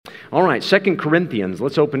All right, 2 Corinthians.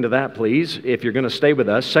 Let's open to that, please, if you're going to stay with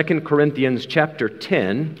us. 2 Corinthians chapter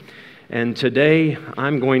 10. And today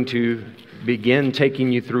I'm going to begin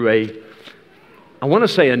taking you through I want to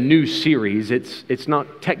say a new series. It's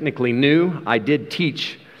not technically new. I did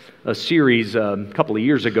teach a series a couple of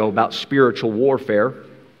years ago about spiritual warfare.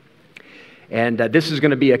 And this is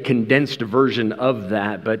going to be a condensed version of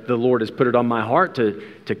that, but the Lord has put it on my heart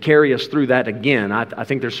to carry us through that again. I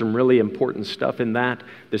think there's some really important stuff in that.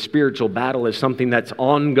 The spiritual battle is something that's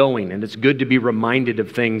ongoing, and it's good to be reminded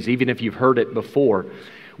of things, even if you've heard it before.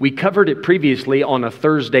 We covered it previously on a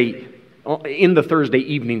Thursday, in the Thursday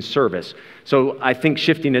evening service. So I think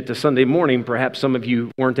shifting it to Sunday morning, perhaps some of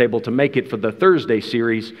you weren't able to make it for the Thursday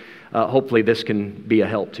series. Hopefully this can be a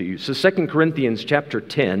help to you. So 2 Corinthians chapter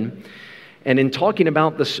 10. And in talking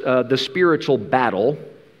about the spiritual battle,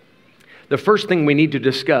 the first thing we need to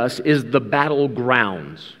discuss is the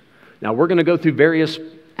battlegrounds. Now, we're going to go through various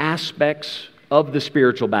aspects of the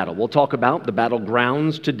spiritual battle. We'll talk about the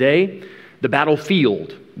battlegrounds today, the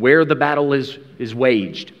battlefield, where the battle is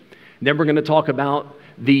waged. Then we're going to talk about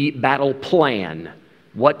the battle plan.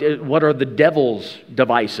 What are the devil's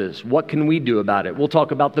devices? What can we do about it? We'll talk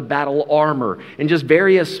about the battle armor and just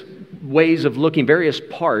various ways of looking, various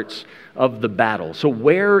parts of the battle. So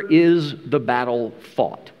where is the battle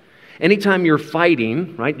fought? Anytime you're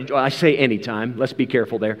fighting, right? I say anytime, let's be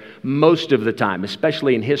careful there. Most of the time,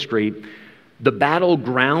 especially in history, the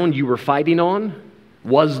battleground you were fighting on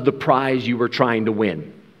was the prize you were trying to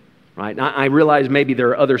win. Right? Now, I realize maybe there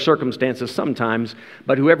are other circumstances sometimes,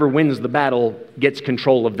 but whoever wins the battle gets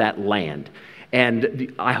control of that land.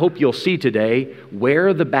 And I hope you'll see today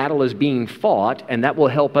where the battle is being fought, and that will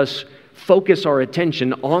help us focus our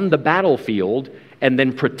attention on the battlefield and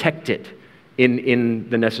then protect it in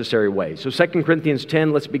the necessary way. So 2 Corinthians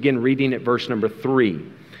 10, let's begin reading at verse number 3.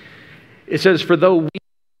 It says, "For though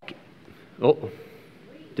we..." Oh,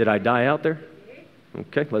 did I die out there?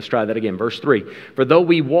 Okay, let's try that again. Verse 3. "For though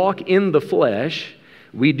we walk in the flesh,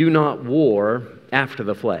 we do not war after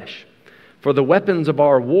the flesh. For the weapons of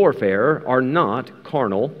our warfare are not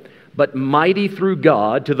carnal, but mighty through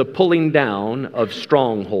God to the pulling down of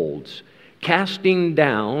strongholds, casting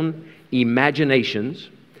down imaginations,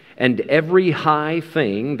 and every high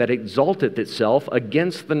thing that exalteth itself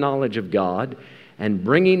against the knowledge of God, and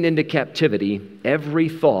bringing into captivity every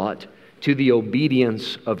thought to the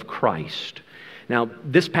obedience of Christ." Now,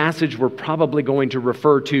 this passage we're probably going to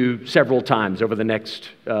refer to several times over the next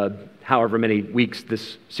however many weeks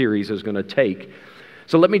this series is going to take.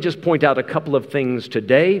 So let me just point out a couple of things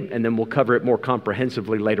today, and then we'll cover it more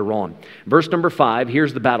comprehensively later on. Verse number 5,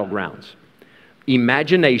 here's the battlegrounds.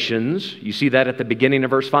 Imaginations, you see that at the beginning of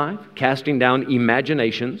verse 5? Casting down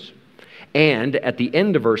imaginations. And at the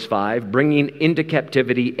end of verse 5, bringing into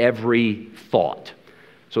captivity every thought.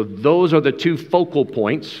 So those are the two focal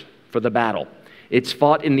points for the battle. It's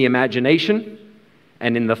fought in the imagination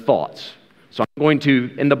and in the thoughts. So I'm going to,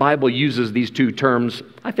 and the Bible uses these two terms,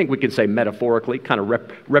 I think we could say metaphorically, kind of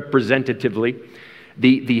representatively,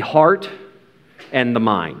 the heart and the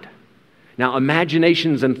mind. Now,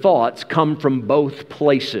 imaginations and thoughts come from both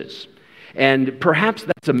places. And perhaps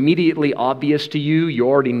that's immediately obvious to you. You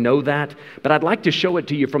already know that. But I'd like to show it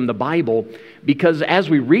to you from the Bible, because as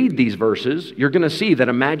we read these verses, you're going to see that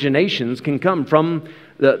imaginations can come from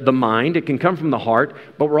the mind. It can come from the heart.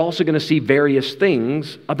 But we're also going to see various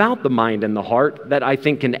things about the mind and the heart that I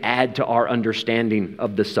think can add to our understanding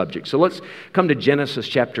of the subject. So let's come to Genesis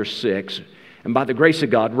chapter 6. And by the grace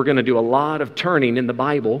of God, we're going to do a lot of turning in the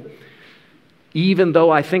Bible, even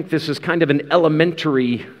though I think this is kind of an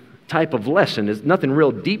elementary type of lesson. There's nothing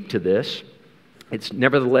real deep to this. It's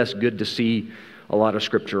nevertheless good to see a lot of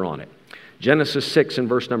scripture on it. Genesis 6 and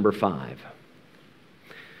verse number 5.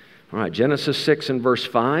 All right, Genesis 6 and verse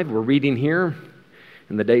 5. We're reading here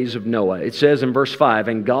in the days of Noah. It says in verse 5,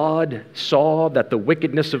 "And God saw that the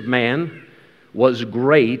wickedness of man was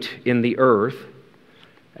great in the earth,"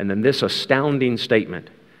 and then this astounding statement,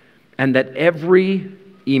 "and that every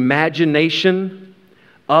imagination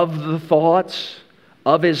of the thoughts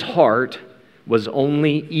of his heart was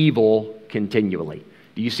only evil continually."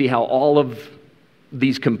 Do you see how all of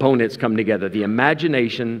these components come together? The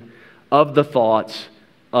imagination of the thoughts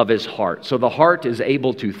of his heart. So the heart is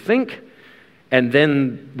able to think, and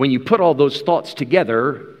then when you put all those thoughts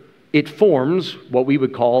together, it forms what we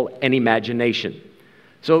would call an imagination.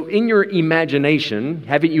 So in your imagination,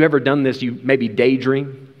 haven't you ever done this? You maybe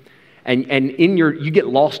daydream. And you get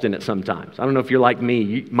lost in it sometimes. I don't know if you're like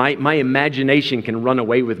me. My imagination can run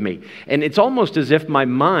away with me. And it's almost as if my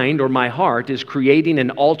mind or my heart is creating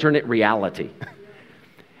an alternate reality.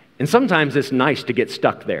 And sometimes it's nice to get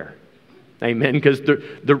stuck there. Amen? Because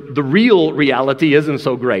the real reality isn't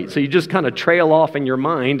so great. So you just kind of trail off in your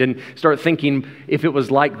mind and start thinking, if it was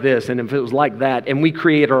like this and if it was like that, and we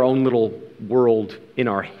create our own little world in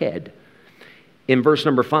our head. In verse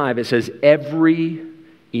number 5, it says, every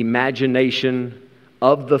imagination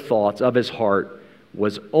of the thoughts of his heart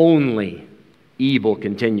was only evil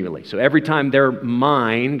continually. So every time their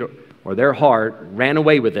mind or their heart ran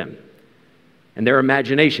away with them, and their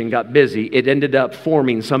imagination got busy, it ended up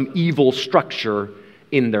forming some evil structure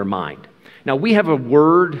in their mind. Now, we have a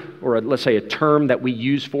word, or let's say a term that we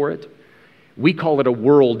use for it. We call it a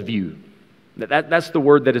worldview. That's the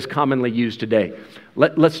word that is commonly used today.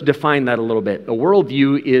 Let's define that a little bit. A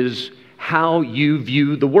worldview is how you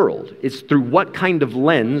view the world. It's through what kind of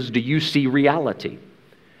lens do you see reality.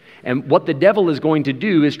 And what the devil is going to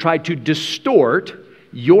do is try to distort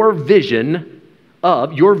your vision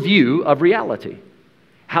of your view of reality.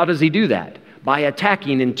 How does he do that? By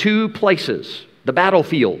attacking in two places, the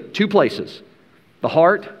battlefield, two places, the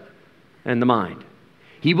heart and the mind.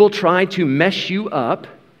 He will try to mess you up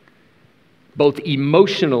both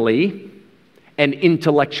emotionally and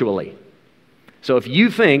intellectually. So if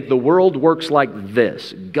you think the world works like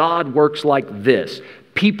this, God works like this,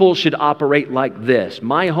 people should operate like this,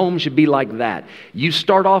 my home should be like that, you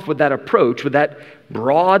start off with that approach, with that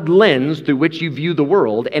broad lens through which you view the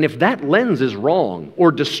world, and if that lens is wrong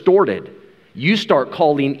or distorted, you start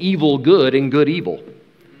calling evil good and good evil.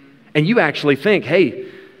 And you actually think, hey,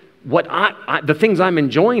 the things I'm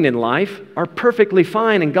enjoying in life are perfectly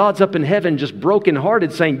fine, and God's up in heaven just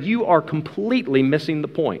brokenhearted saying, you are completely missing the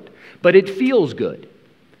point. But it feels good,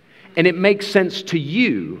 and it makes sense to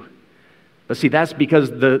you. But see, that's because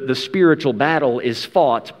the spiritual battle is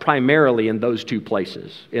fought primarily in those two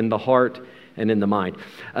places, in the heart and in the mind.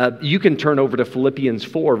 You can turn over to Philippians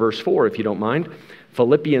 4, verse 4, if you don't mind.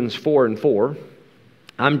 Philippians 4 and 4.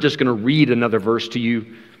 I'm just going to read another verse to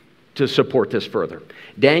you to support this further.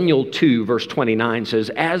 Daniel 2, verse 29 says,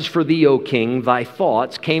 as for thee, O king, thy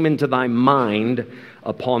thoughts came into thy mind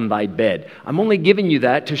upon thy bed. I'm only giving you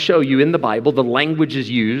that to show you in the Bible the language is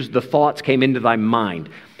used, the thoughts came into thy mind.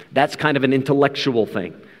 That's kind of an intellectual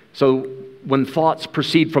thing. So when thoughts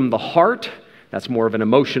proceed from the heart, that's more of an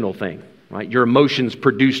emotional thing, right? Your emotions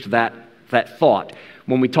produced that thought.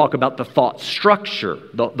 When we talk about the thought structure,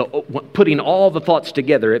 putting all the thoughts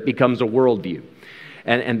together, it becomes a worldview.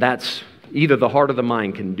 And that's either the heart or the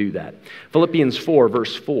mind can do that. Philippians 4,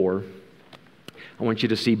 verse 4, I want you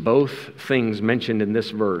to see both things mentioned in this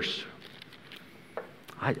verse.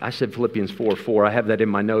 I said Philippians 4:4. I have that in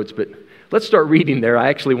my notes, but let's start reading there. I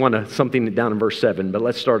actually want something down in verse 7, but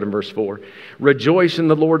let's start in verse 4. Rejoice in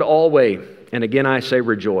the Lord always. And again, I say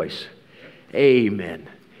rejoice. Amen.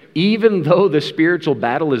 Even though the spiritual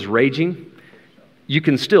battle is raging, you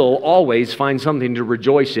can still always find something to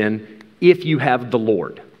rejoice in if you have the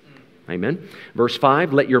Lord. Amen. Verse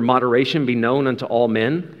 5, let your moderation be known unto all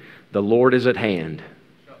men. The Lord is at hand.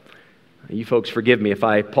 You folks forgive me if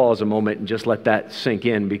I pause a moment and just let that sink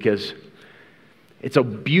in, because it's a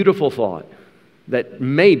beautiful thought that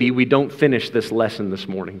maybe we don't finish this lesson this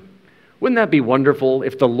morning. Wouldn't that be wonderful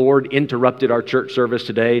if the Lord interrupted our church service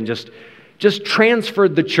today and just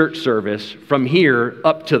transferred the church service from here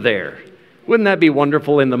up to there? Wouldn't that be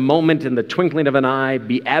wonderful? In the moment, in the twinkling of an eye,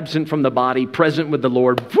 be absent from the body, present with the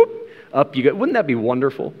Lord, whoop, up you go. Wouldn't that be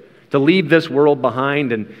wonderful? To leave this world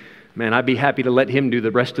behind, and man, I'd be happy to let Him do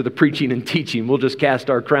the rest of the preaching and teaching. We'll just cast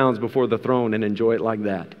our crowns before the throne and enjoy it like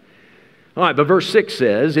that. All right, but verse 6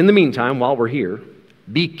 says, in the meantime, while we're here,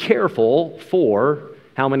 be careful for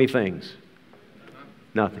how many things?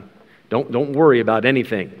 Nothing. Don't worry about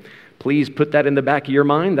anything. Please put that in the back of your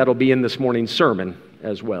mind. That'll be in this morning's sermon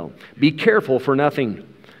as well. Be careful for nothing,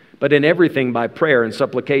 but in everything by prayer and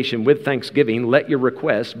supplication with thanksgiving, let your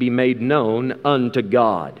requests be made known unto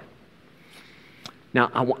God. Now,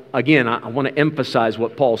 I want to emphasize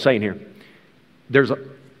what Paul's saying here.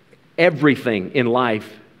 Everything in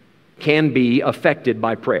life can be affected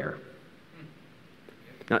by prayer.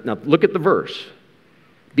 Now, look at the verse.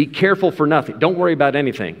 Be careful for nothing. Don't worry about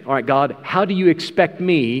anything. All right, God, how do you expect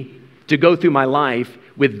me to go through my life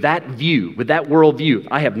with that view, with that worldview?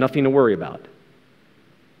 I have nothing to worry about.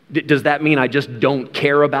 Does that mean I just don't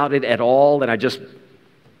care about it at all, and I just,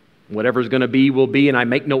 whatever's going to be will be, and I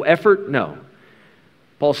make no effort? No.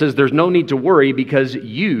 Paul says there's no need to worry, because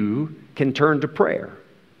you can turn to prayer.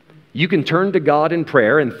 You can turn to God in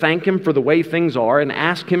prayer and thank Him for the way things are and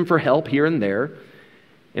ask Him for help here and there.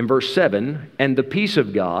 In verse 7, and the peace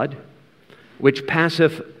of God, which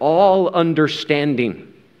passeth all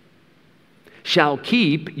understanding, shall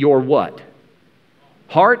keep your what?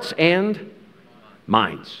 Hearts and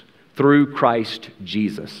minds through Christ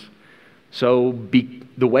Jesus. So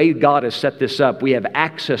the way God has set this up, we have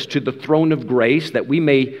access to the throne of grace that we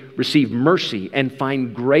may receive mercy and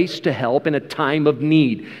find grace to help in a time of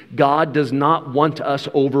need. God does not want us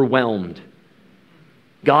overwhelmed.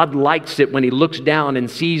 God likes it when He looks down and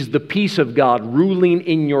sees the peace of God ruling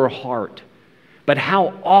in your heart. But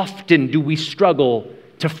how often do we struggle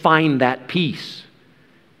to find that peace?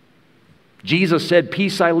 Jesus said,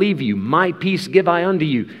 "Peace I leave you, my peace give I unto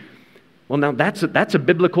you." Well, now that's a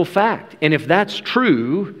biblical fact. And if that's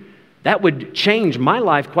true, that would change my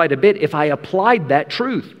life quite a bit if I applied that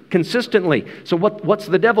truth consistently. So what's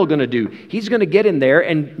the devil going to do? He's going to get in there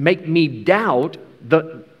and make me doubt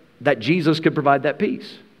that Jesus could provide that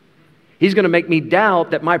peace. He's going to make me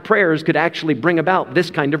doubt that my prayers could actually bring about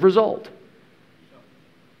this kind of result.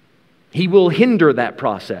 He will hinder that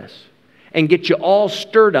process and get you all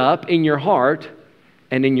stirred up in your heart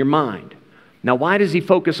and in your mind. Now, why does he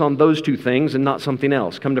focus on those two things and not something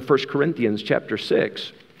else? Come to 1 Corinthians chapter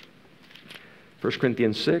 6. 1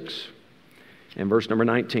 Corinthians 6 and verse number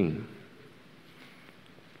 19.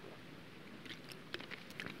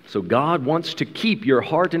 So God wants to keep your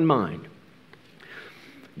heart and mind.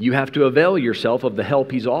 You have to avail yourself of the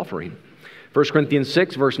help He's offering. 1 Corinthians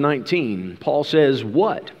 6 verse 19, Paul says,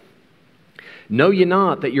 "What? Know ye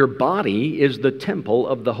not that your body is the temple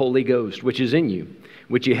of the Holy Ghost, which is in you,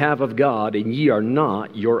 which ye have of God, and ye are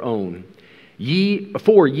not your own.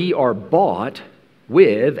 For ye are bought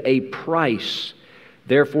with a price.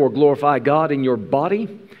 Therefore glorify God in your body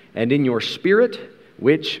and in your spirit,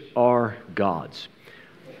 which are God's."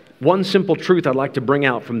 One simple truth I'd like to bring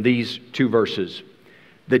out from these two verses.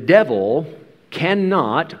 The devil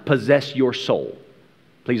cannot possess your soul.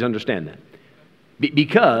 Please understand that.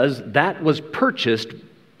 Because that was purchased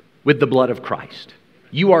with the blood of Christ.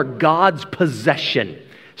 You are God's possession.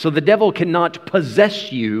 So the devil cannot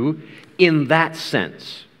possess you in that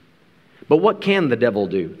sense. But what can the devil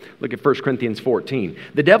do? Look at 1 Corinthians 14.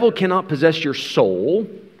 The devil cannot possess your soul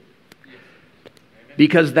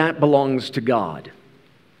because that belongs to God.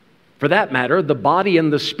 For that matter, the body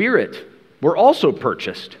and the spirit were also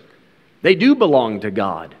purchased. They do belong to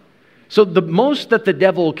God. So the most that the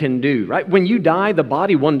devil can do, right? When you die, the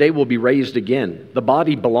body one day will be raised again. The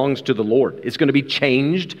body belongs to the Lord. It's going to be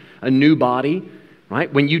changed, a new body,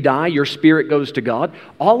 right? When you die, your spirit goes to God.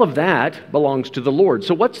 All of that belongs to the Lord.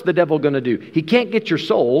 So what's the devil going to do? He can't get your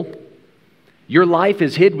soul. Your life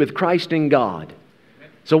is hid with Christ in God.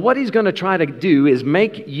 So what he's going to try to do is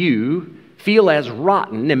make you feel as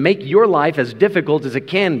rotten and make your life as difficult as it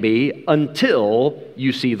can be until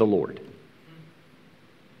you see the Lord.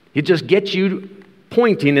 It just gets you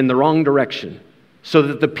pointing in the wrong direction so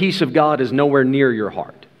that the peace of God is nowhere near your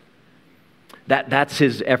heart. That's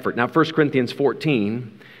his effort. Now, 1 Corinthians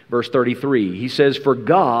 14, verse 33, he says, "For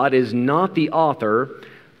God is not the author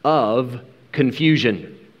of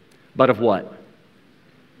confusion, but of what?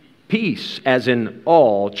 Peace, as in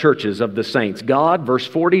all churches of the saints." God, verse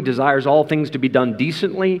 40, desires all things to be done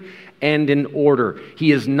decently and in order.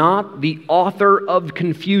 He is not the author of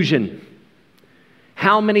confusion.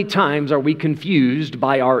 How many times are we confused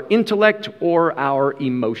by our intellect or our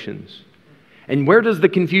emotions? And where does the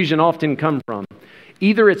confusion often come from?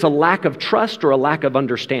 Either it's a lack of trust or a lack of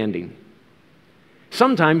understanding.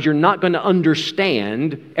 Sometimes you're not going to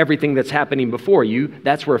understand everything that's happening before you.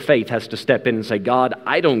 That's where faith has to step in and say, "God,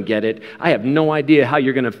 I don't get it. I have no idea how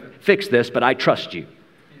you're going to fix this, but I trust you."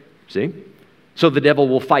 See? So the devil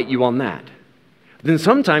will fight you on that. Then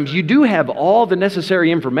sometimes you do have all the necessary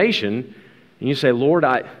information, and you say, "Lord,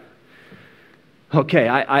 I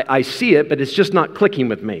see it, but it's just not clicking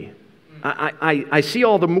with me. I see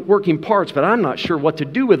all the working parts, but I'm not sure what to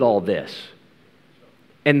do with all this."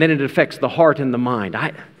 And then it affects the heart and the mind.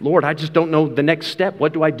 "Lord, I just don't know the next step.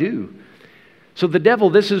 What do I do?" So the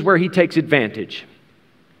devil, this is where he takes advantage.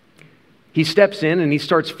 He steps in and he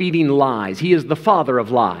starts feeding lies. He is the father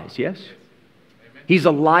of lies, yes? Amen. He's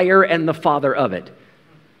a liar and the father of it.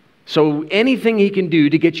 So anything he can do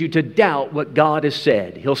to get you to doubt what God has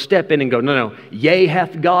said, he'll step in and go, no, yea,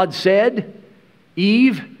 hath God said,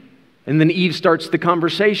 Eve? And then Eve starts the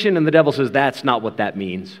conversation and the devil says, "That's not what that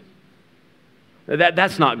means.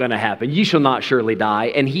 That's not going to happen. Ye shall not surely die."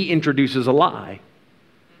 And he introduces a lie.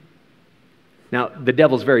 Now, the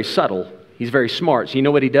devil's very subtle. He's very smart. So you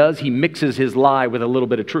know what he does? He mixes his lie with a little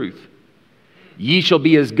bit of truth. "Ye shall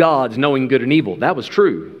be as gods, knowing good and evil." That was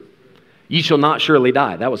true. "Ye shall not surely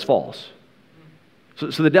die." That was false.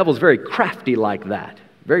 So the devil's very crafty like that.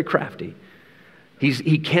 Very crafty.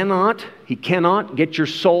 He cannot get your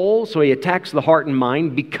soul, so he attacks the heart and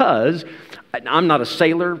mind because I'm not a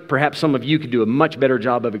sailor. Perhaps some of you could do a much better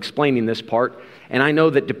job of explaining this part. And I know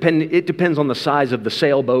that it depends on the size of the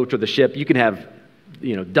sailboat or the ship. You can have,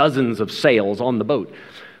 dozens of sails on the boat.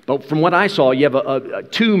 But from what I saw, you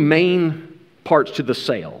have two main parts to the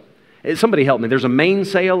sail. Somebody help me. There's a main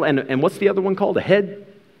sail, and what's the other one called? A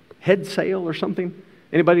head sail or something?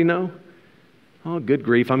 Anybody know? Oh, good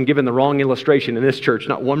grief. I'm giving the wrong illustration in this church.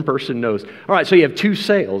 Not one person knows. All right, so you have two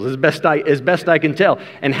sails, as best I can tell.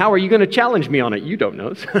 And how are you going to challenge me on it? You don't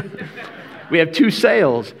know. We have two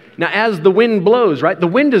sails. Now, as the wind blows, right, the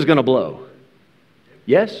wind is going to blow.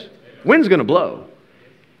 Yes? Wind's going to blow.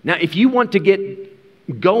 Now, if you want to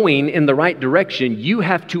get going in the right direction, you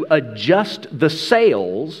have to adjust the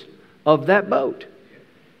sails of that boat.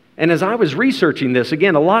 And as I was researching this,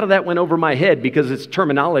 again, a lot of that went over my head because it's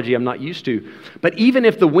terminology I'm not used to. But even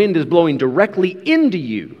if the wind is blowing directly into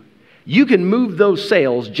you, you can move those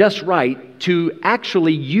sails just right to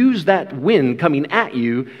actually use that wind coming at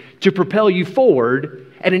you to propel you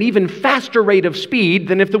forward at an even faster rate of speed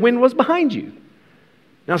than if the wind was behind you.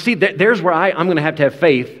 Now, see, there's where I'm going to have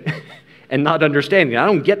faith and not understanding. I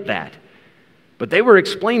don't get that. But they were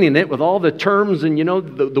explaining it with all the terms and,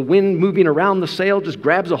 the wind moving around the sail just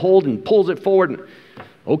grabs a hold and pulls it forward. And,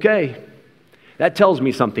 okay, that tells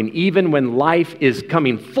me something. Even when life is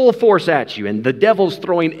coming full force at you and the devil's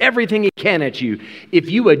throwing everything he can at you, if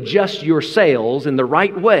you adjust your sails in the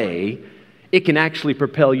right way, it can actually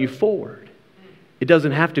propel you forward. It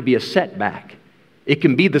doesn't have to be a setback. It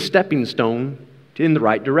can be the stepping stone in the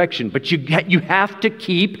right direction. But you have to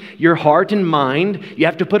keep your heart and mind. You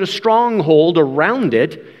have to put a stronghold around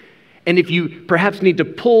it. And if you perhaps need to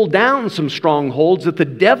pull down some strongholds that the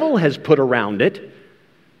devil has put around it,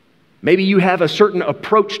 maybe you have a certain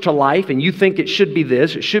approach to life and you think it should be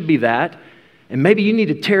this, it should be that, and maybe you need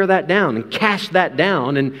to tear that down and cast that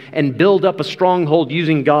down and build up a stronghold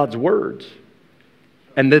using God's words.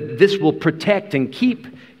 And that this will protect and keep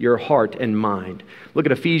your heart and mind. Look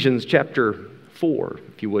at Ephesians chapter 4,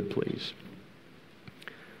 if you would, please.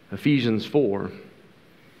 Ephesians 4.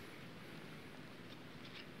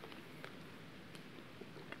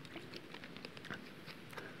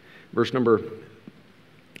 Verse number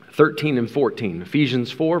 13 and 14.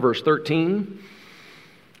 Ephesians 4, verse 13.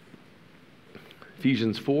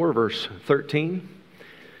 Ephesians 4, verse 13.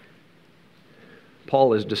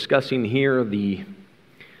 Paul is discussing here the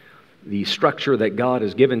structure that God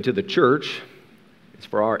has given to the church. It's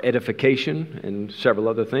for our edification and several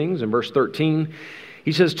other things. In verse 13,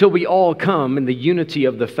 he says, "Till we all come in the unity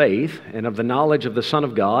of the faith and of the knowledge of the Son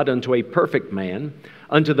of God unto a perfect man,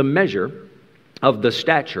 unto the measure of the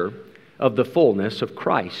stature of the fullness of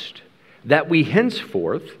Christ, that we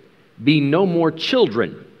henceforth be no more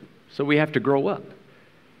children." So we have to grow up.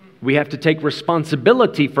 We have to take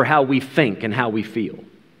responsibility for how we think and how we feel.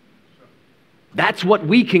 That's what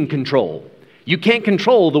we can control. You can't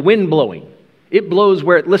control the wind blowing. It blows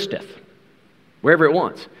where it listeth, wherever it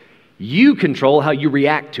wants. You control how you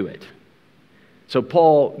react to it. So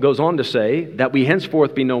Paul goes on to say that we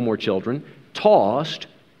henceforth be no more children, tossed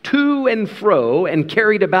to and fro and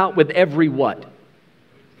carried about with every what?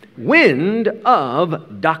 Wind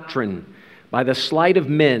of doctrine, by the sleight of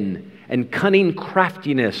men and cunning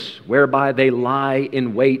craftiness, whereby they lie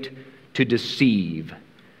in wait to deceive.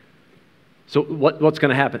 So what's going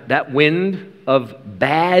to happen? That wind of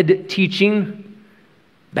bad teaching,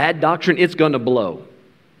 bad doctrine, it's going to blow.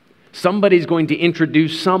 Somebody's going to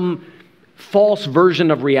introduce some false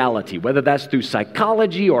version of reality, whether that's through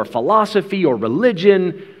psychology or philosophy or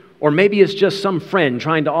religion, or maybe it's just some friend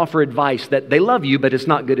trying to offer advice that they love you, but it's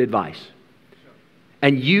not good advice.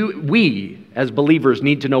 And we, as believers,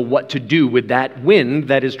 need to know what to do with that wind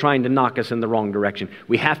that is trying to knock us in the wrong direction.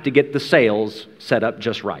 We have to get the sails set up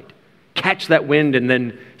just right. Catch that wind and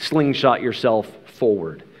then slingshot yourself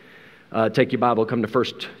forward. Take your Bible, come to 1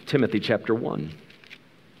 Timothy chapter 1.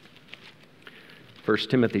 1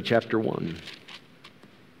 Timothy chapter 1.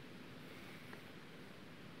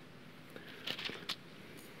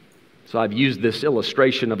 So I've used this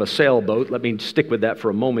illustration of a sailboat. Let me stick with that for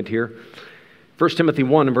a moment here. 1 Timothy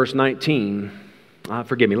 1 and verse 19.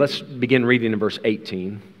 Forgive me, let's begin reading in verse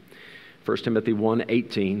 18. 1 Timothy 1,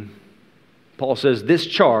 18. Paul says, "This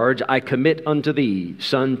charge I commit unto thee,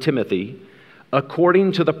 son Timothy,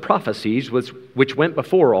 according to the prophecies which went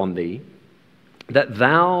before on thee, that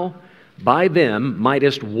thou by them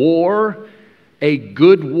mightest war a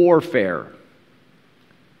good warfare."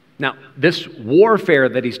 Now, this warfare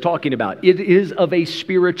that he's talking about, it is of a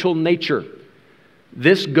spiritual nature.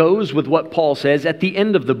 This goes with what Paul says at the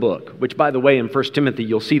end of the book, which, by the way, in 1 Timothy,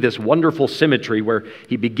 you'll see this wonderful symmetry where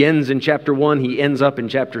he begins in chapter 1, he ends up in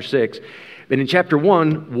chapter 6. But in chapter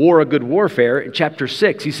 1, war a good warfare. In chapter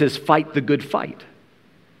 6, he says, fight the good fight.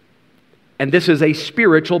 And this is a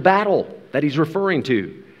spiritual battle that he's referring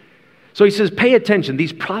to. So he says, pay attention.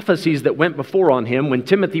 These prophecies that went before on him when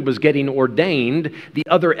Timothy was getting ordained, the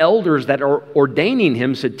other elders that are ordaining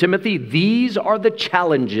him said, Timothy, these are the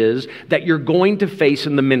challenges that you're going to face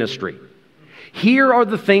in the ministry. Here are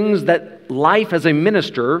the things that life as a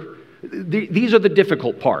minister, these are the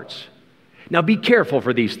difficult parts. Now be careful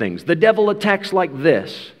for these things. The devil attacks like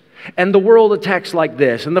this, and the world attacks like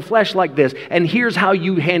this, and the flesh like this, and here's how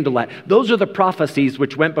you handle that. Those are the prophecies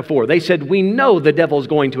which went before. They said, we know the devil's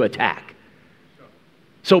going to attack.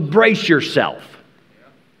 So brace yourself.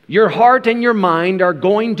 Your heart and your mind are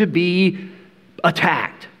going to be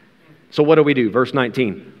attacked. So what do? Verse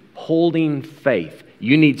 19, holding faith.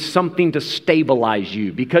 You need something to stabilize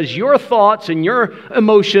you because your thoughts and your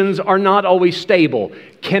emotions are not always stable.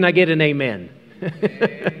 Can I get an amen?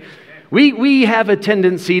 We have a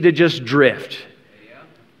tendency to just drift.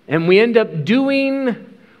 And we end up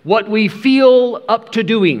doing what we feel up to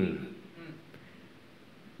doing.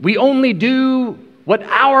 We only do what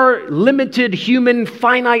our limited human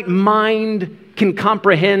finite mind can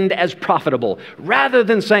comprehend as profitable. Rather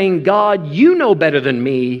than saying, God, you know better than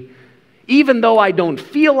me. Even though I don't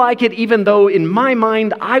feel like it, even though in my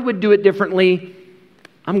mind I would do it differently,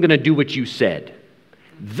 I'm going to do what you said.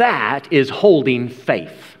 That is holding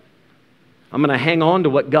faith. I'm going to hang on to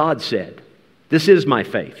what God said. This is my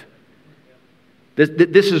faith.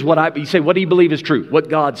 This is what you say, what do you believe is true? What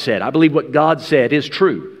God said. I believe what God said is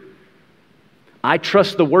true. I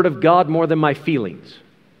trust the Word of God more than my feelings.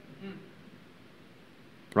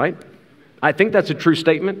 Right? I think that's a true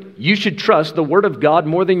statement. You should trust the Word of God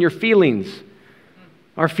more than your feelings.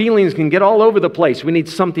 Our feelings can get all over the place. We need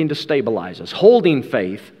something to stabilize us. Holding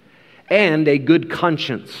faith and a good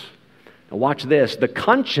conscience. Now watch this. The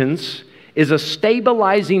conscience is a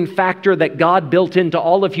stabilizing factor that God built into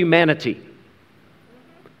all of humanity.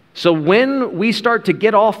 So when we start to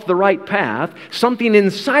get off the right path, something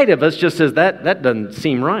inside of us just says, that doesn't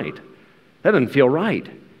seem right. That doesn't feel right.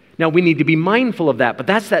 Now, we need to be mindful of that, but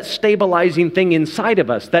that's that stabilizing thing inside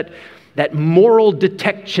of us, that moral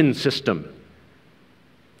detection system,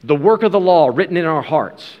 the work of the law written in our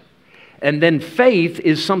hearts. And then faith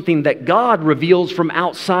is something that God reveals from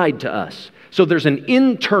outside to us. So there's an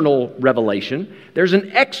internal revelation, there's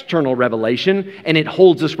an external revelation, and it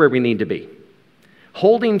holds us where we need to be.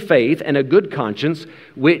 Holding faith and a good conscience,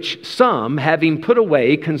 which some, having put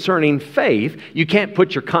away concerning faith, you can't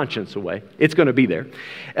put your conscience away. It's going to be there.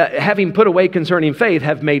 Having put away concerning faith,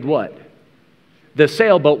 have made what? The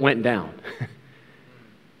sailboat went down.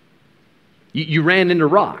 You ran into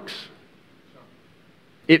rocks.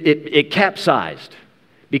 It capsized.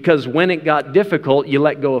 Because when it got difficult, you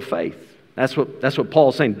let go of faith. That's what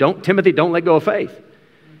Paul's saying. Timothy, don't let go of faith.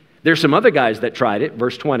 There's some other guys that tried it,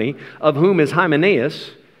 verse 20, of whom is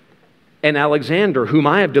Hymenaeus and Alexander, whom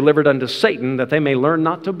I have delivered unto Satan, that they may learn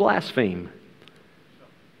not to blaspheme.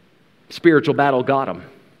 Spiritual battle got them.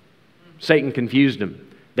 Satan confused them.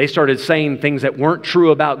 They started saying things that weren't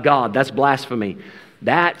true about God. That's blasphemy.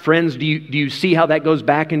 That, friends, do you see how that goes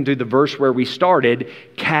back into the verse where we started?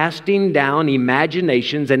 Casting down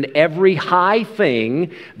imaginations and every high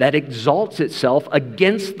thing that exalts itself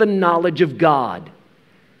against the knowledge of God.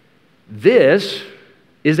 This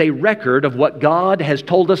is a record of what God has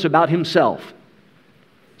told us about Himself.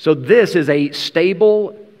 So this is a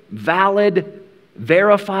stable, valid,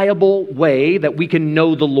 verifiable way that we can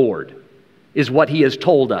know the Lord, is what He has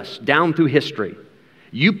told us down through history.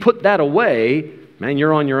 You put that away, man,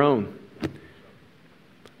 you're on your own.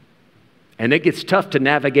 And it gets tough to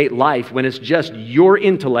navigate life when it's just your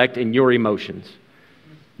intellect and your emotions.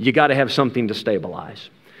 You got to have something to stabilize.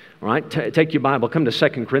 All right, take your Bible, come to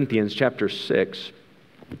 2 Corinthians chapter 6.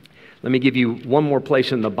 Let me give you one more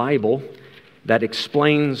place in the Bible that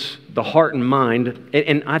explains the heart and mind.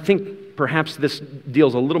 And I think perhaps this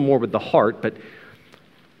deals a little more with the heart, but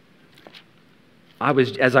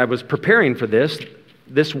as I was preparing for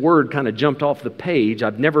this word kind of jumped off the page.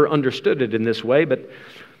 I've never understood it in this way, but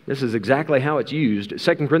this is exactly how it's used.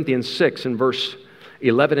 2 Corinthians 6 and verse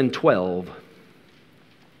 11 and 12.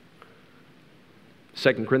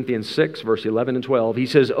 2 Corinthians 6, verse 11 and 12. He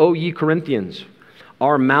says, O ye Corinthians,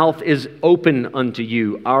 our mouth is open unto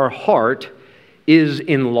you. Our heart is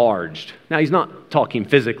enlarged. Now, he's not talking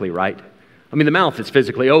physically, right? I mean, the mouth is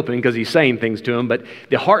physically open because he's saying things to him, but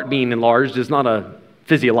the heart being enlarged is not a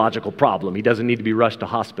physiological problem. He doesn't need to be rushed to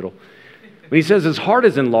hospital. When he says his heart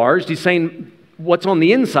is enlarged, he's saying what's on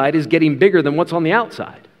the inside is getting bigger than what's on the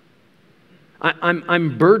outside.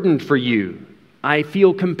 I'm burdened for you. I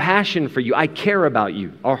feel compassion for you. I care about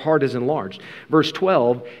you. Our heart is enlarged. Verse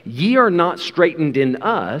 12, ye are not straitened in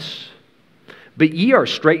us, but ye are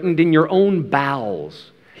straitened in your own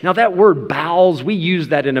bowels. Now that word bowels, we use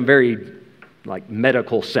that in a very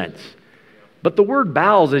medical sense. But the word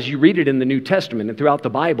bowels, as you read it in the New Testament and throughout the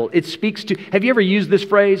Bible, it speaks to, have you ever used this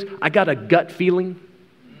phrase, I got a gut feeling?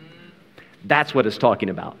 That's what it's talking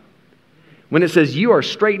about. When it says you are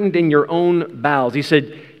straitened in your own bowels, he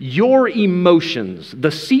said your emotions,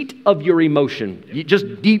 the seat of your emotion,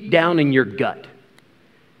 just deep down in your gut.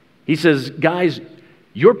 He says, guys,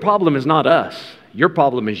 your problem is not us. Your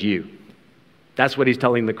problem is you. That's what he's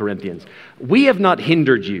telling the Corinthians. We have not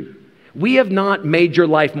hindered you. We have not made your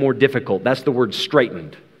life more difficult. That's the word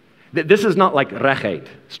straightened. This is not like rechet,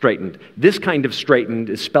 straightened. This kind of straightened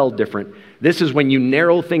is spelled different. This is when you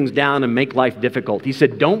narrow things down and make life difficult. He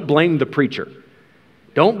said, don't blame the preacher.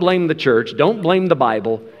 Don't blame the church. Don't blame the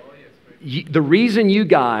Bible. The reason you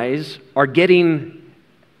guys are getting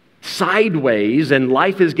sideways and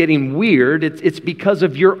life is getting weird, it's because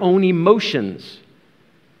of your own emotions.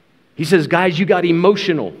 He says, guys, you got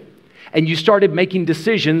emotional. And you started making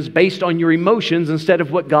decisions based on your emotions instead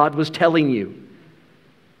of what God was telling you.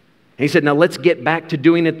 He said, now let's get back to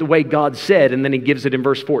doing it the way God said. And then he gives it in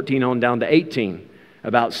verse 14 on down to 18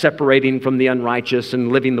 about separating from the unrighteous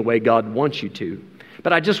and living the way God wants you to.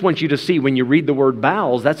 But I just want you to see when you read the word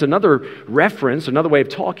bowels, that's another reference, another way of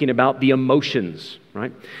talking about the emotions,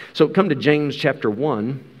 right? So come to James chapter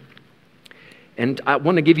 1. And I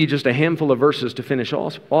want to give you just a handful of verses to finish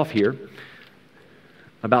off here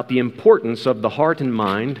about the importance of the heart and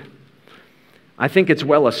mind. I think it's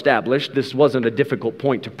well established, this wasn't a difficult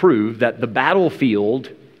point to prove, that the battlefield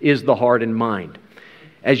is the heart and mind.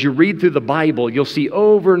 As you read through the Bible, you'll see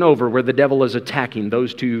over and over where the devil is attacking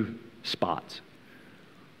those two spots.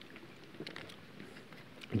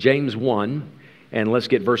 James 1, and let's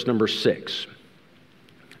get verse number 6.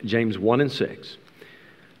 James 1 and 6.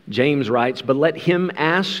 James writes, but let him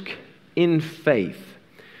ask in faith.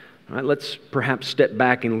 All right, let's perhaps step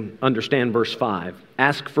back and understand verse 5.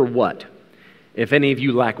 Ask for what? If any of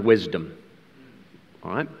you lack wisdom.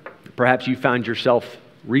 All right? Perhaps you found yourself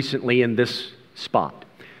recently in this spot.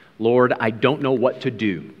 Lord, I don't know what to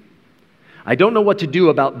do. I don't know what to do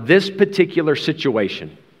about this particular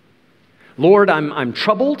situation. Lord, I'm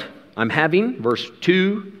troubled. I'm having, verse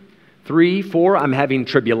 2, 3, 4, I'm having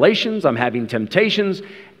tribulations. I'm having temptations.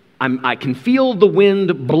 I can feel the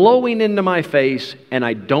wind blowing into my face, and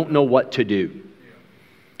I don't know what to do.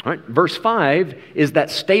 All right, verse 5 is that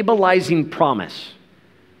stabilizing promise.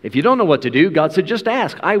 If you don't know what to do, God said, just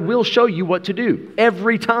ask. I will show you what to do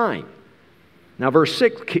every time. Now, verse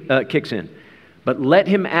 6 kicks in. But let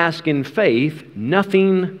him ask in faith,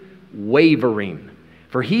 nothing wavering.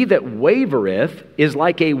 For he that wavereth is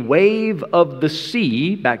like a wave of the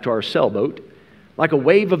sea, back to our sailboat, like a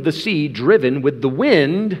wave of the sea driven with the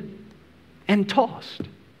wind and tossed.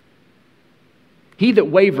 He that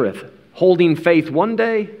wavereth, holding faith one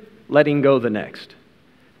day, letting go the next.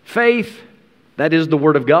 Faith, that is the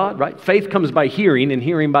Word of God, right? Faith comes by hearing, and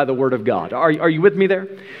hearing by the Word of God. Are you with me there?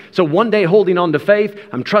 So one day holding on to faith,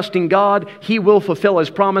 I'm trusting God. He will fulfill His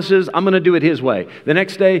promises. I'm going to do it His way. The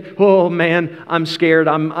next day, oh man, I'm scared.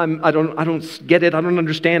 I don't get it. I don't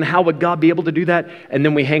understand. How would God be able to do that? And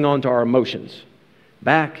then we hang on to our emotions.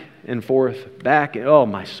 Back and forth, back. Oh,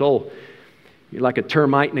 my soul. You're like a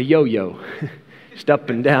termite in a yo-yo. Just up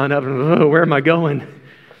and down, up and oh, where am I going?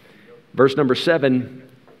 Verse number 7,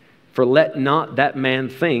 for let not that man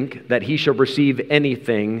think that he shall receive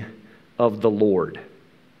anything of the Lord.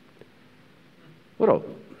 What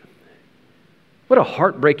a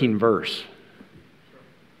heartbreaking verse.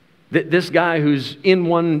 This guy who's in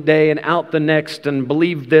one day and out the next and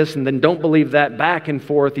believe this and then don't believe that, back and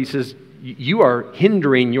forth, he says, you are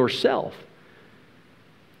hindering yourself.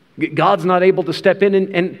 God's not able to step in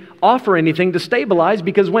and offer anything to stabilize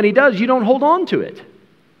because when He does, you don't hold on to it.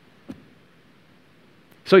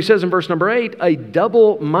 So he says in verse number 8, a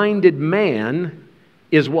double-minded man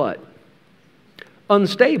is what?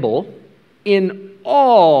 Unstable in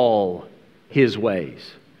all his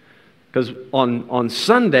ways. Because on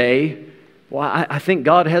Sunday, well, I think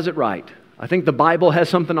God has it right. I think the Bible has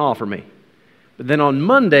something to offer me. But then on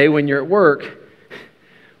Monday, when you're at work,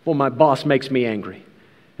 well, my boss makes me angry.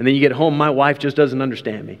 And then you get home, my wife just doesn't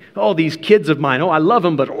understand me. Oh, these kids of mine, oh, I love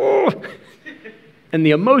them, but oh. And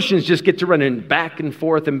the emotions just get to running back and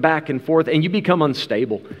forth, and you become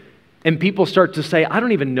unstable. And people start to say, I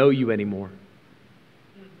don't even know you anymore.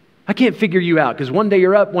 I can't figure you out, because one day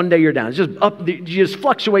you're up, one day you're down. It's just up, you just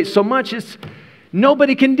fluctuate so much,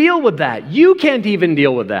 nobody can deal with that. You can't even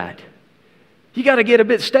deal with that. You got to get a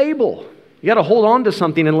bit stable. You got to hold on to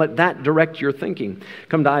something and let that direct your thinking.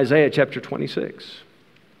 Come to Isaiah chapter 26.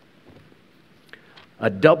 A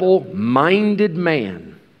double-minded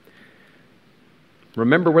man.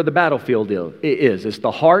 Remember where the battlefield is. It's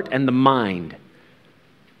the heart and the mind.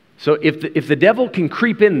 So if the devil can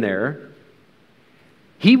creep in there,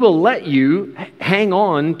 he will let you hang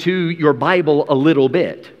on to your Bible a little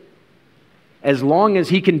bit, as long as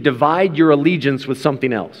he can divide your allegiance with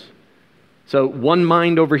something else. So one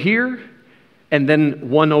mind over here, and then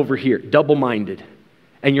one over here, double-minded.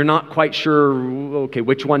 And you're not quite sure, okay,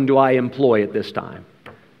 which one do I employ at this time?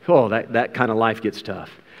 Oh, that kind of life gets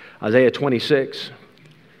tough. Isaiah 26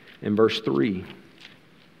 and verse 3.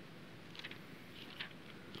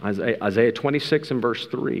 Isaiah 26 and verse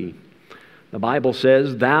 3. The Bible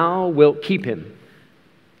says, "Thou wilt keep him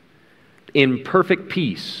in perfect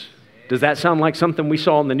peace." Does that sound like something we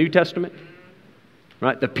saw in the New Testament?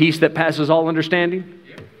 Right? The peace that passes all understanding?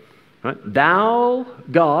 Right? Thou,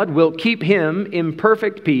 God, wilt keep him in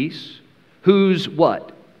perfect peace, whose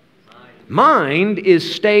what? Mind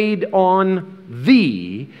is stayed on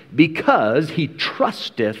thee, because he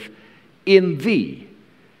trusteth in thee.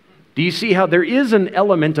 Do you see how there is an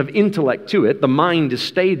element of intellect to it? The mind is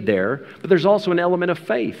stayed there, but there's also an element of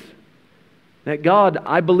faith. That God,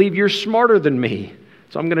 I believe you're smarter than me,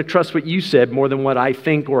 so I'm going to trust what you said more than what I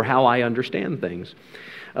think or how I understand things.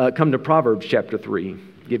 Come to Proverbs chapter 3.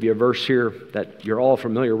 Give you a verse here that you're all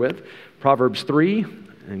familiar with. Proverbs 3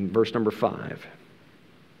 and verse number 5.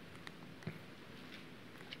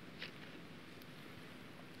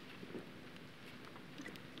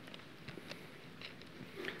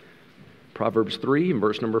 Proverbs 3 and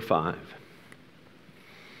verse number 5.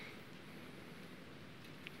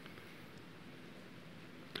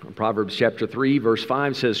 Proverbs chapter 3 verse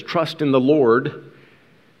 5 says, "Trust in the Lord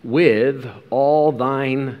with all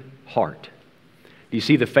thine heart." Do you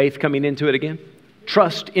see the faith coming into it again?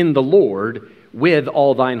 Trust in the Lord with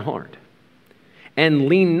all thine heart, and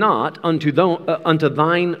lean not unto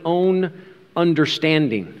thine own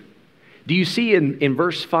understanding. Do you see in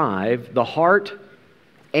verse 5 the heart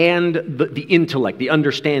and the intellect, the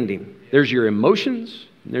understanding? There's your emotions,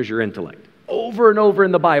 and there's your intellect. Over and over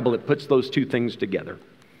in the Bible, it puts those two things together.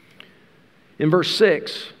 In verse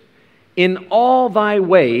 6, "In all thy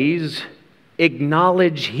ways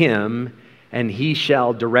acknowledge him, and he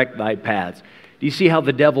shall direct thy paths." Do you see how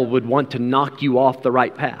the devil would want to knock you off the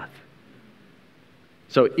right path?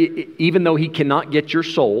 So even though he cannot get your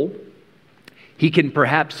soul, he can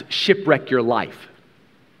perhaps shipwreck your life.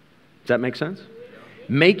 Does that make sense?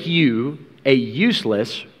 Make you a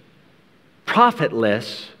useless,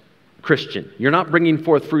 profitless Christian. You're not bringing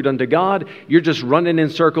forth fruit unto God. You're just running in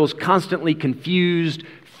circles, constantly confused,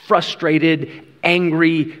 frustrated,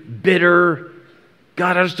 angry, bitter.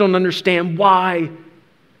 God, I just don't understand why.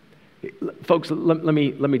 Folks, let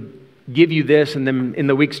me give you this, and then in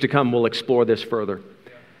the weeks to come, we'll explore this further.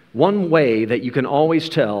 One way that you can always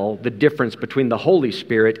tell the difference between the Holy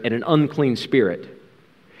Spirit and an unclean spirit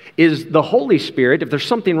is the Holy Spirit. If there's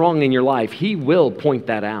something wrong in your life, He will point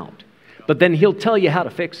that out. But then He'll tell you how to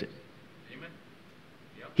fix it.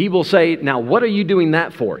 He will say, now what are you doing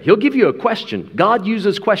that for? He'll give you a question. God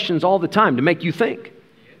uses questions all the time to make you think.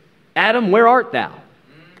 Adam, where art thou?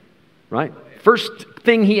 Right? First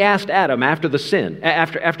thing He asked Adam after the sin,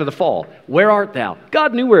 after the fall, where art thou?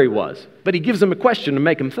 God knew where he was, but He gives him a question to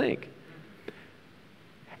make him think.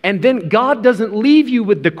 And then God doesn't leave you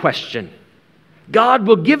with the question. God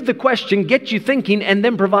will give the question, get you thinking, and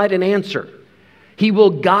then provide an answer. He will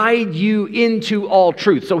guide you into all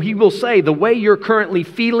truth. So He will say, the way you're currently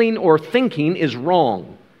feeling or thinking is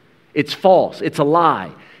wrong. It's false. It's a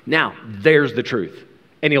lie. Now, there's the truth.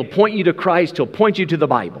 And He'll point you to Christ. He'll point you to the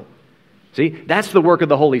Bible. See, that's the work of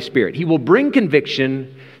the Holy Spirit. He will bring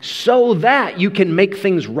conviction so that you can make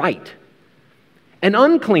things right. An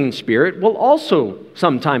unclean spirit will also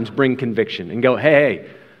sometimes bring conviction and go, hey,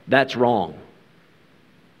 that's wrong.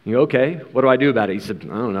 You go, okay, what do I do about it? He said,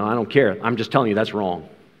 I don't know, I don't care. I'm just telling you that's wrong.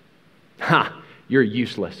 Ha, you're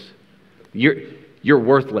useless. You're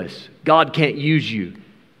worthless. God can't use you.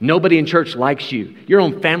 Nobody in church likes you. Your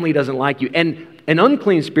own family doesn't like you. And an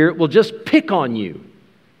unclean spirit will just pick on you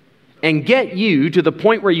and get you to the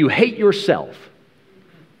point where you hate yourself.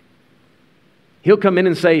 He'll come in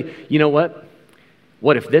and say, you know what?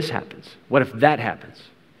 What if this happens? What if that happens?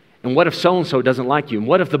 And what if so-and-so doesn't like you? And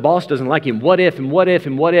what if the boss doesn't like you? And what if, and what if,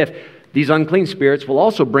 and what if? These unclean spirits will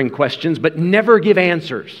also bring questions, but never give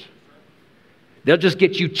answers. They'll just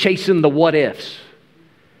get you chasing the what ifs.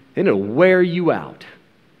 And it'll wear you out.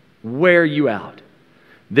 Wear you out.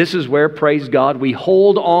 This is where, praise God, we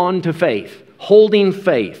hold on to faith. Holding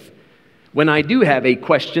faith. When I do have a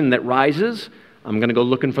question that rises, I'm going to go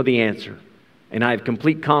looking for the answer. And I have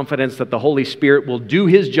complete confidence that the Holy Spirit will do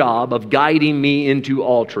His job of guiding me into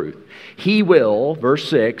all truth. He will, verse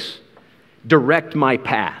 6, direct my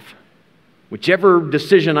path. Whichever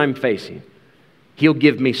decision I'm facing, He'll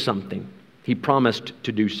give me something. He promised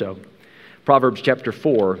to do so. Proverbs chapter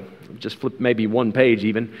 4, just flip maybe one page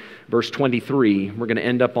even, verse 23. We're going to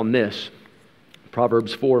end up on this.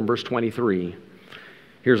 Proverbs 4 and verse 23.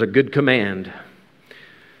 Here's a good command,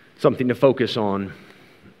 something to focus on.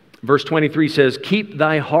 Verse 23 says, keep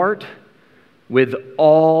thy heart with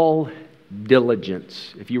all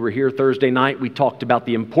diligence. If you were here Thursday night, we talked about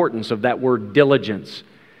the importance of that word diligence.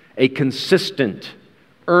 A consistent,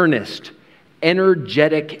 earnest,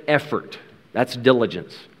 energetic effort. That's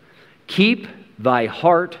diligence. Keep thy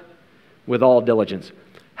heart with all diligence.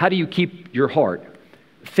 How do you keep your heart?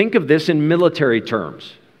 Think of this in military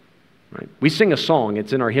terms. Right? We sing a song,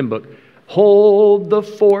 it's in our hymn book. Hold the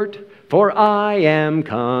fort, for I am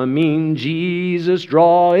coming, Jesus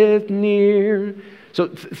draweth near. So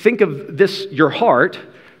think of this, your heart,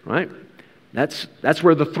 right? That's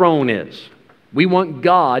where the throne is. We want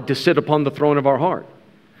God to sit upon the throne of our heart.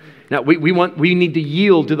 Now, we need to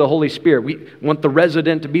yield to the Holy Spirit. We want the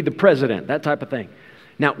resident to be the president, that type of thing.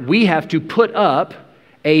 Now, we have to put up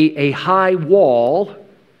a high wall,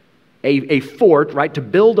 a fort, right? To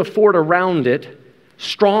build a fort around it,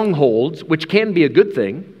 strongholds, which can be a good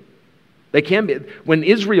thing. They can be. When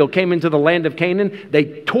Israel came into the land of Canaan,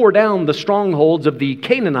 they tore down the strongholds of the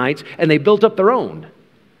Canaanites and they built up their own.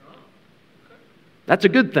 That's a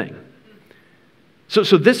good thing.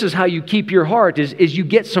 So this is how you keep your heart, is you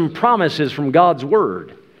get some promises from God's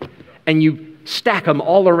Word and you stack them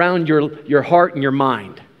all around your heart and your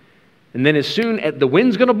mind. And then as soon as the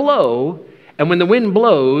wind's going to blow, and when the wind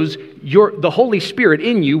blows, the Holy Spirit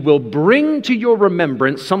in you will bring to your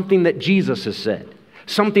remembrance something that Jesus has said,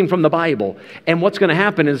 something from the Bible. And what's going to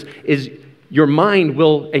happen is your mind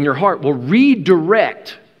will and your heart will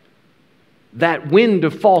redirect that wind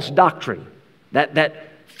of false doctrine, that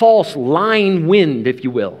false lying wind, if you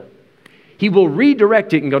will. He will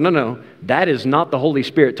redirect it and go, no, that is not the Holy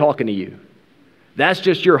Spirit talking to you. That's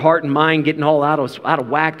just your heart and mind getting all out of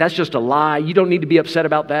whack. That's just a lie. You don't need to be upset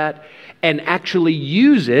about that. And actually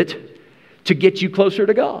use it to get you closer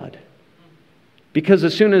to God. Because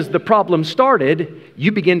as soon as the problem started,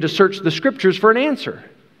 you begin to search the Scriptures for an answer.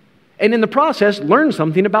 And in the process, learn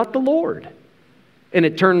something about the Lord. And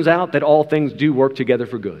it turns out that all things do work together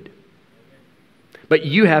for good. But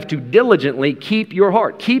you have to diligently keep your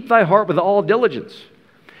heart. Keep thy heart with all diligence.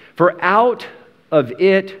 For out of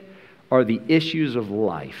it are the issues of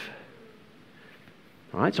life.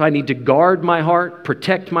 All right, so I need to guard my heart,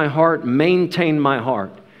 protect my heart, maintain my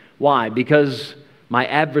heart. Why? Because my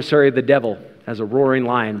adversary, the devil, as a roaring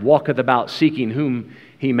lion, walketh about seeking whom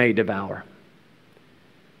he may devour.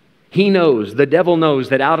 He knows, the devil knows,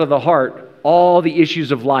 that out of the heart all the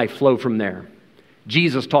issues of life flow from there.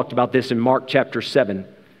 Jesus talked about this in Mark chapter 7.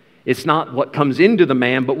 It's not what comes into the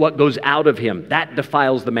man, but what goes out of him. That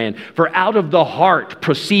defiles the man. For out of the heart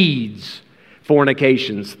proceeds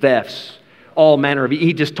fornications, thefts, all manner of...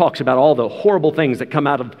 He just talks about all the horrible things that come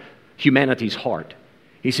out of humanity's heart.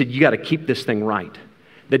 He said, you got to keep this thing right.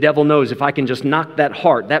 The devil knows if I can just knock that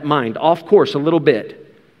heart, that mind, off course a little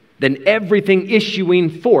bit, then everything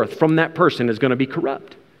issuing forth from that person is going to be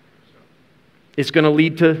corrupt. It's going to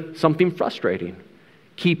lead to something frustrating.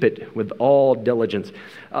 Keep it with all diligence.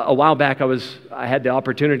 A while back, I had the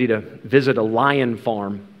opportunity to visit a lion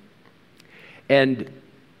farm. And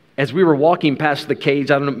as we were walking past the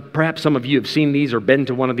cage, I don't know, perhaps some of you have seen these or been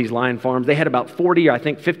to one of these lion farms. They had about 40 or I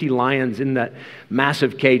think 50 lions in that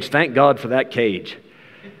massive cage. Thank God for that cage.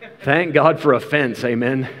 Thank God for a fence,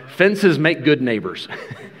 amen. Fences make good neighbors.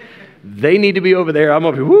 They need to be over there. I'm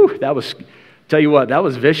over here. Woo, tell you what, that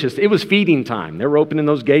was vicious. It was feeding time. They were opening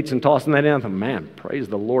those gates and tossing that in. I thought, man, praise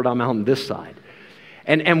the Lord, I'm out on this side.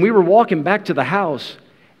 And we were walking back to the house,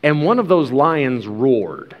 and one of those lions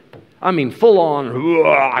roared. I mean, full on,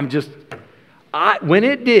 when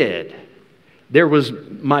it did, there was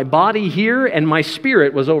my body here and my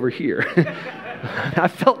spirit was over here. I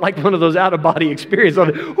felt like one of those out-of-body experiences. I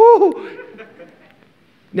was, whoo!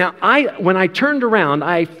 Now, when I turned around,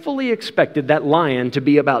 I fully expected that lion to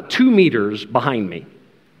be about 2 meters behind me.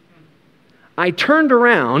 I turned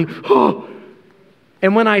around,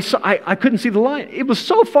 and when I saw, I couldn't see the lion. It was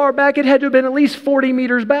so far back, it had to have been at least 40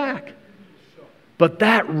 meters back. But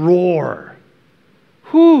that roar,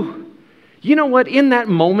 whew, you know what? In that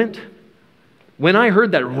moment, when I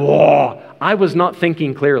heard that roar, I was not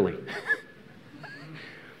thinking clearly.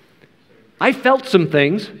 I felt some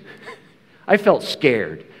things. I felt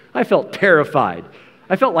scared. I felt terrified.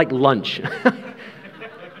 I felt like lunch.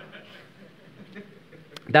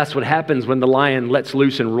 That's what happens when the lion lets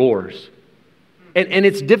loose and roars. And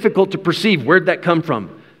it's difficult to perceive, where'd that come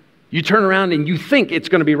from? You turn around and you think it's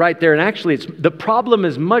going to be right there, and actually the problem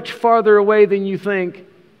is much farther away than you think.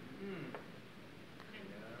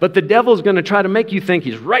 But the devil's going to try to make you think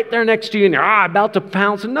he's right there next to you and you're about to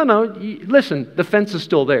pounce. And no, listen, the fence is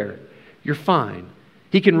still there. You're fine.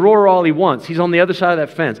 He can roar all he wants. He's on the other side of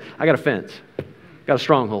that fence. I got a fence. Got a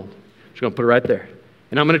stronghold. I'm just going to put it right there.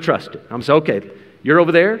 And I'm going to trust it. I'm going to say, okay, you're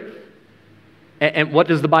over there. And what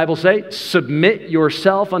does the Bible say? Submit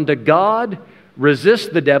yourself unto God,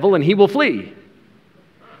 resist the devil, and he will flee.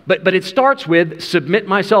 But it starts with submit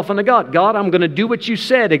myself unto God. God, I'm going to do what you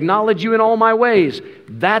said, acknowledge you in all my ways.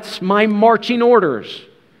 That's my marching orders.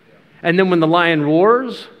 And then when the lion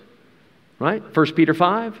roars, right? 1 Peter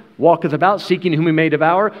 5, walketh about, seeking whom he may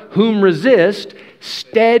devour, whom resist,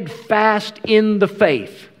 steadfast in the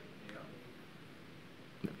faith.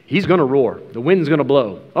 He's going to roar. The wind's going to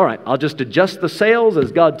blow. All right, I'll just adjust the sails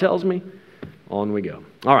as God tells me. On we go.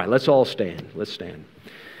 All right, let's all stand. Let's stand.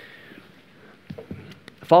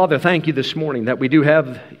 Father, thank you this morning that we do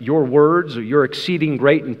have your words, or your exceeding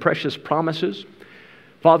great and precious promises.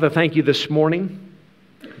 Father, thank you this morning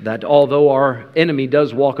that although our enemy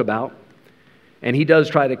does walk about, and he does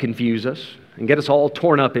try to confuse us and get us all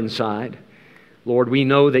torn up inside, Lord, we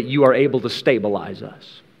know that you are able to stabilize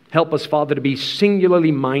us. Help us, Father, to be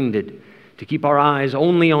singularly minded, to keep our eyes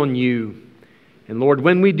only on you. And Lord,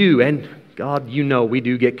 when we do, and God, you know we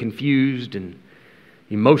do get confused and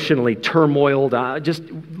emotionally turmoiled.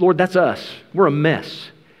 Lord, that's us. We're a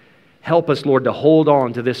mess. Help us, Lord, to hold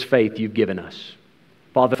on to this faith you've given us.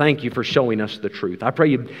 Father, thank you for showing us the truth. I pray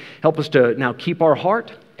you help us to now keep our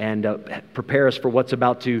heart and prepare us for what's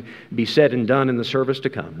about to be said and done in the service to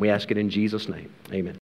come. We ask it in Jesus' name. Amen.